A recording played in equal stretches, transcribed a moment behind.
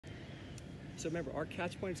So remember, our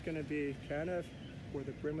catch point is going to be kind of where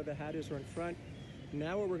the brim of the hat is or in front.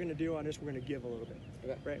 Now what we're going to do on this, we're going to give a little bit,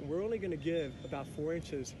 okay. Right? And we're only going to give about 4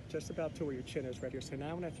 inches, just about to where your chin is right here. So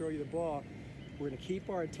now when I throw you the ball, we're going to keep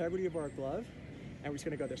our integrity of our glove, and we're just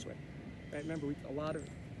going to go this way. Right? Remember,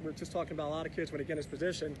 we're just talking about a lot of kids when they get in this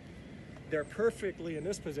position, they're perfectly in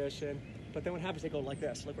this position, but then what happens, they go like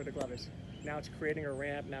this. Look where the glove is. Now it's creating a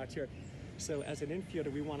ramp, now it's here. So as an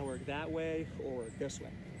infielder, we want to work that way or this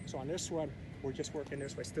way. So on this one, we're just working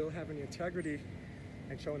this way, still having the integrity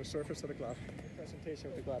and showing the surface of the glove.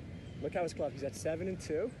 Presentation with the glove. Look how his glove, he's at 7 and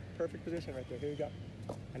 2. Perfect position right there, here you go.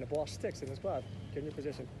 And the ball sticks in his glove. Get in your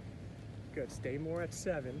position. Good, stay more at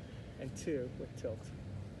 7 and 2 with tilt.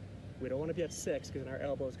 We don't want to be at 6 because then our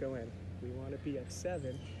elbows go in. We want to be at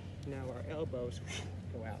 7, now our elbows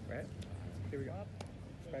go out, right? Here we go.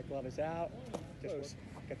 Right glove is out. Just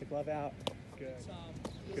get the glove out. Good.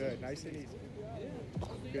 Good, nice and easy.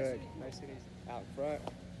 Good, nice and easy. Out front,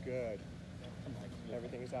 good.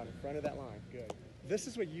 Everything is out in front of that line, good. This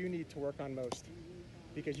is what you need to work on most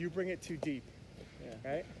because you bring it too deep,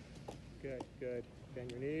 right? Good, good.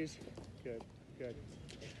 Bend your knees, good, good.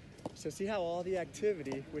 So see how all the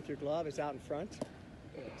activity with your glove is out in front?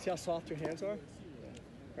 See how soft your hands are,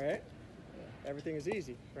 right? Everything is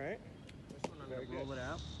easy, right? This one I'm going to roll it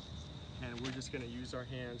out, and we're just going to use our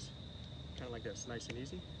hands kind of like this, nice and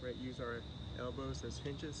easy, right? Use our elbows as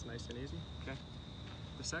hinges, nice and easy, okay?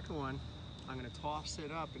 The second one, I'm going to toss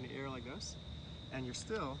it up in the air like this, and you're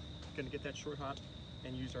still going to get that short hop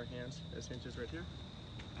and use our hands as hinges right here.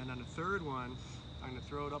 And on the third one, I'm going to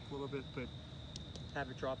throw it up a little bit, but have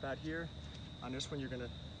it drop out here. On this one, you're going to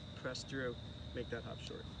press through, make that hop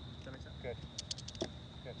short. Does that make sense? Good.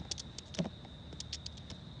 Good.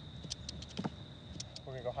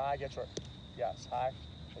 We're going to go high, get short. Yes, high,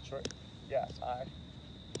 get short. Yes, high.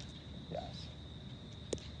 Yes.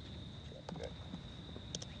 Good.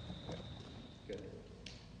 Good. Good.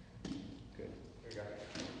 Good. There you go.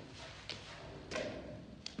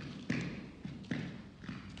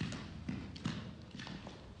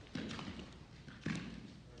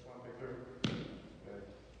 There's one big through. Good.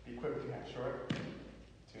 Be quick with your hand. Short.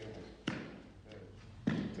 2.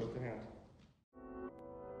 Good. Tilt the hand.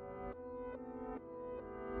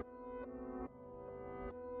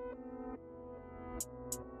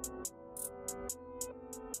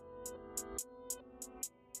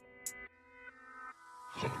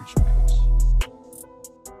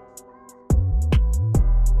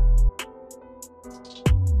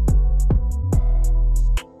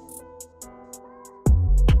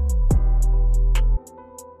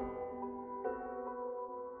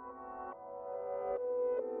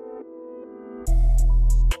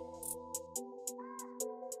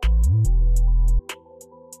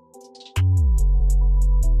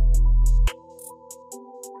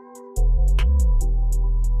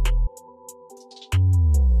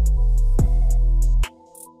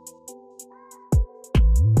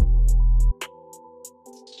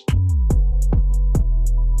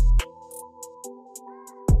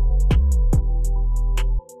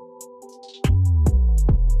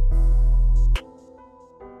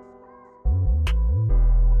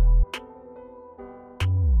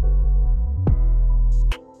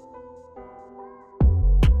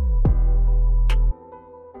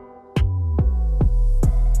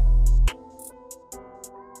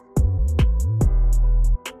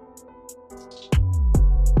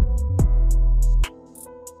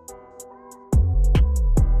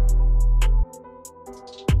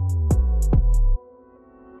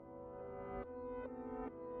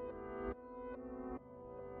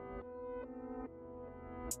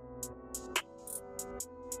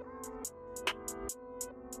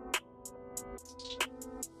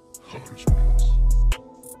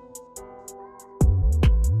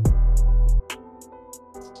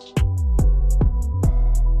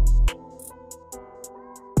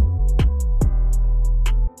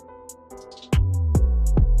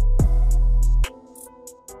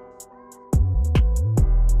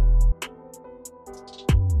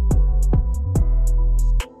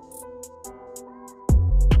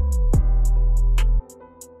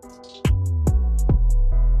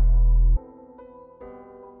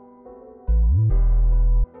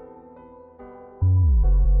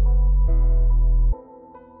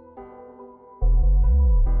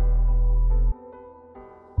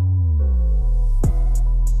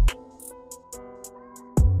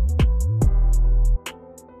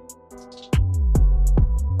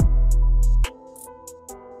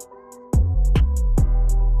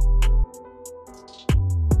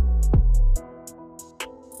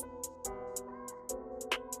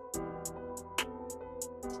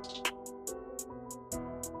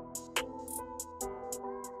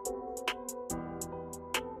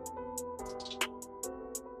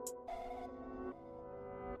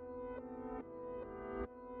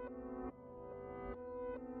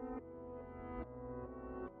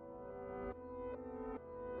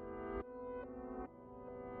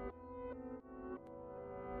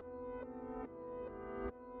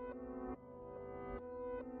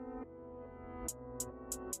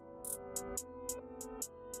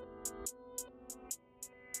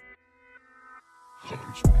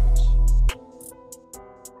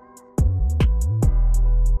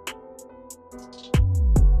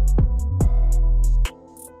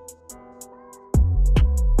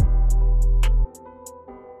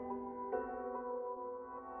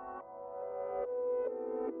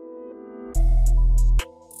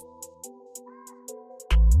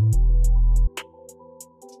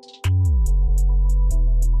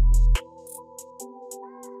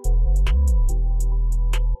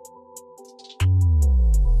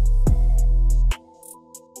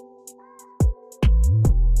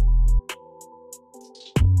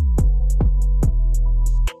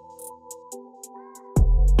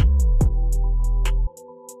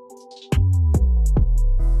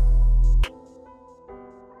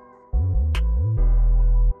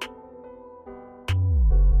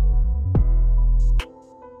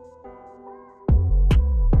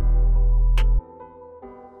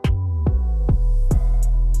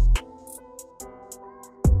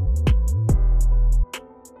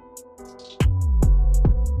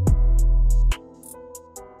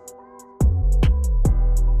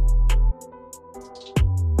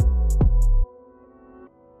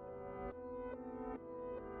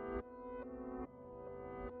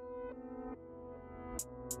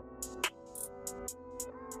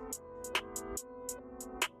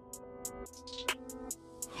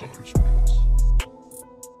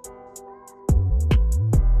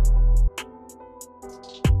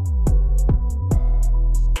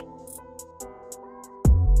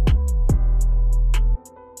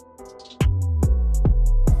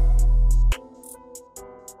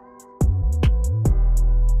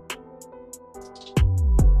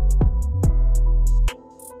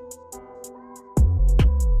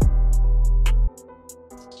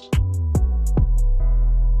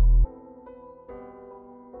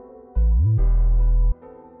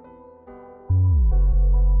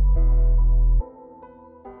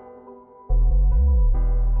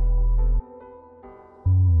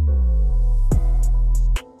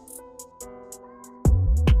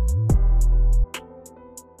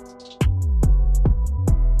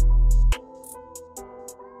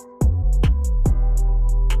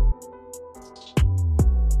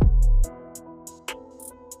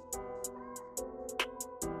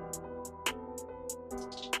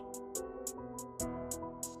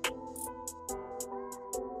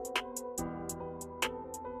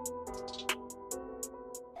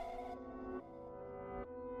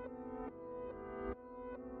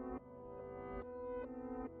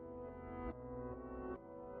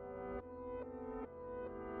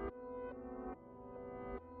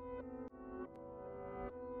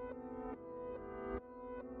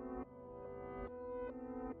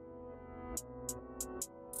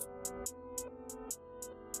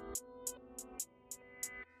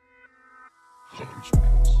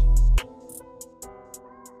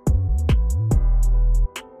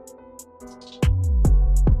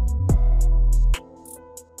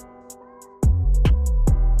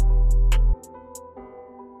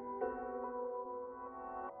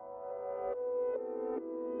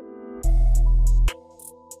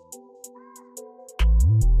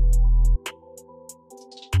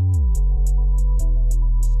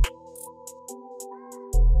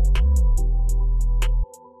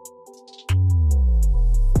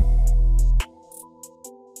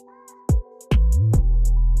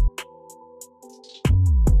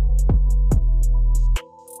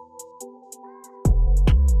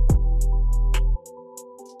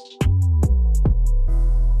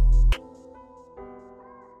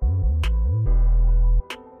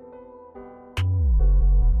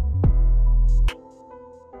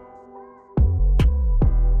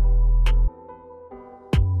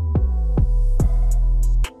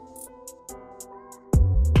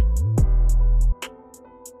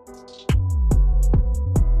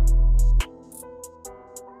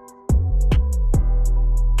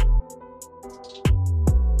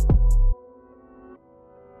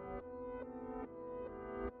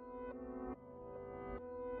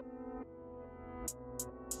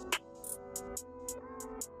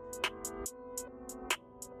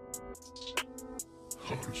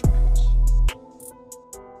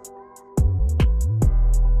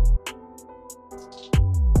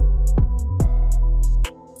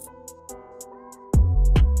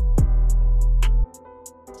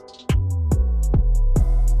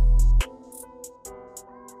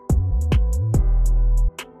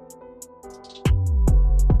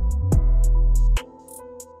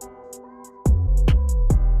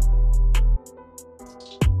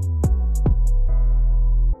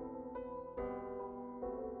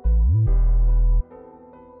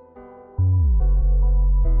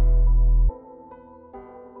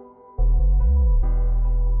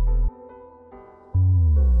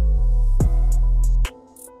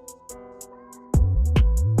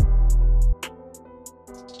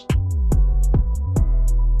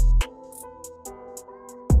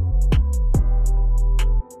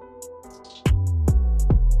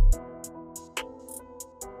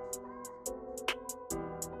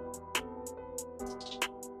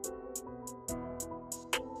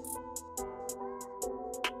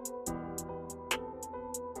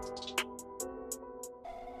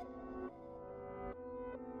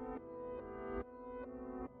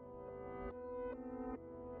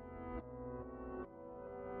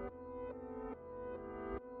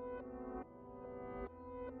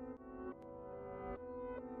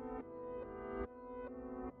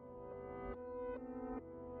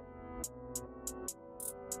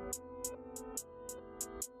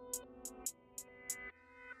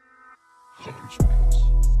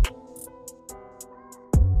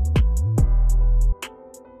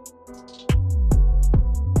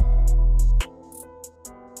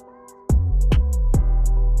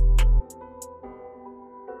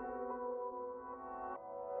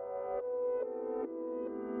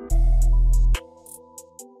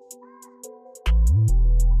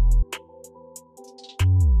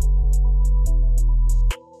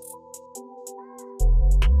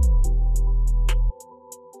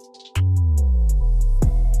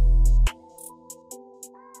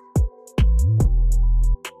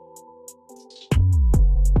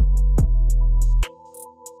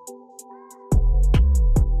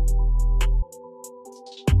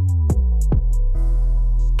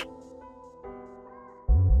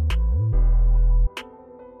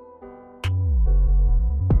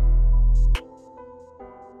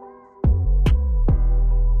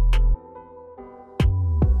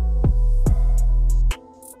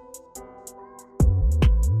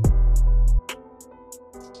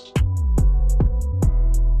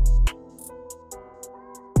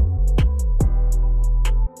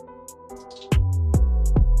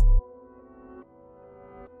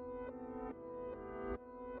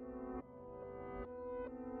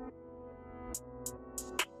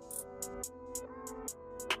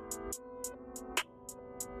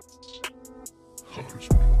 Appreciate it.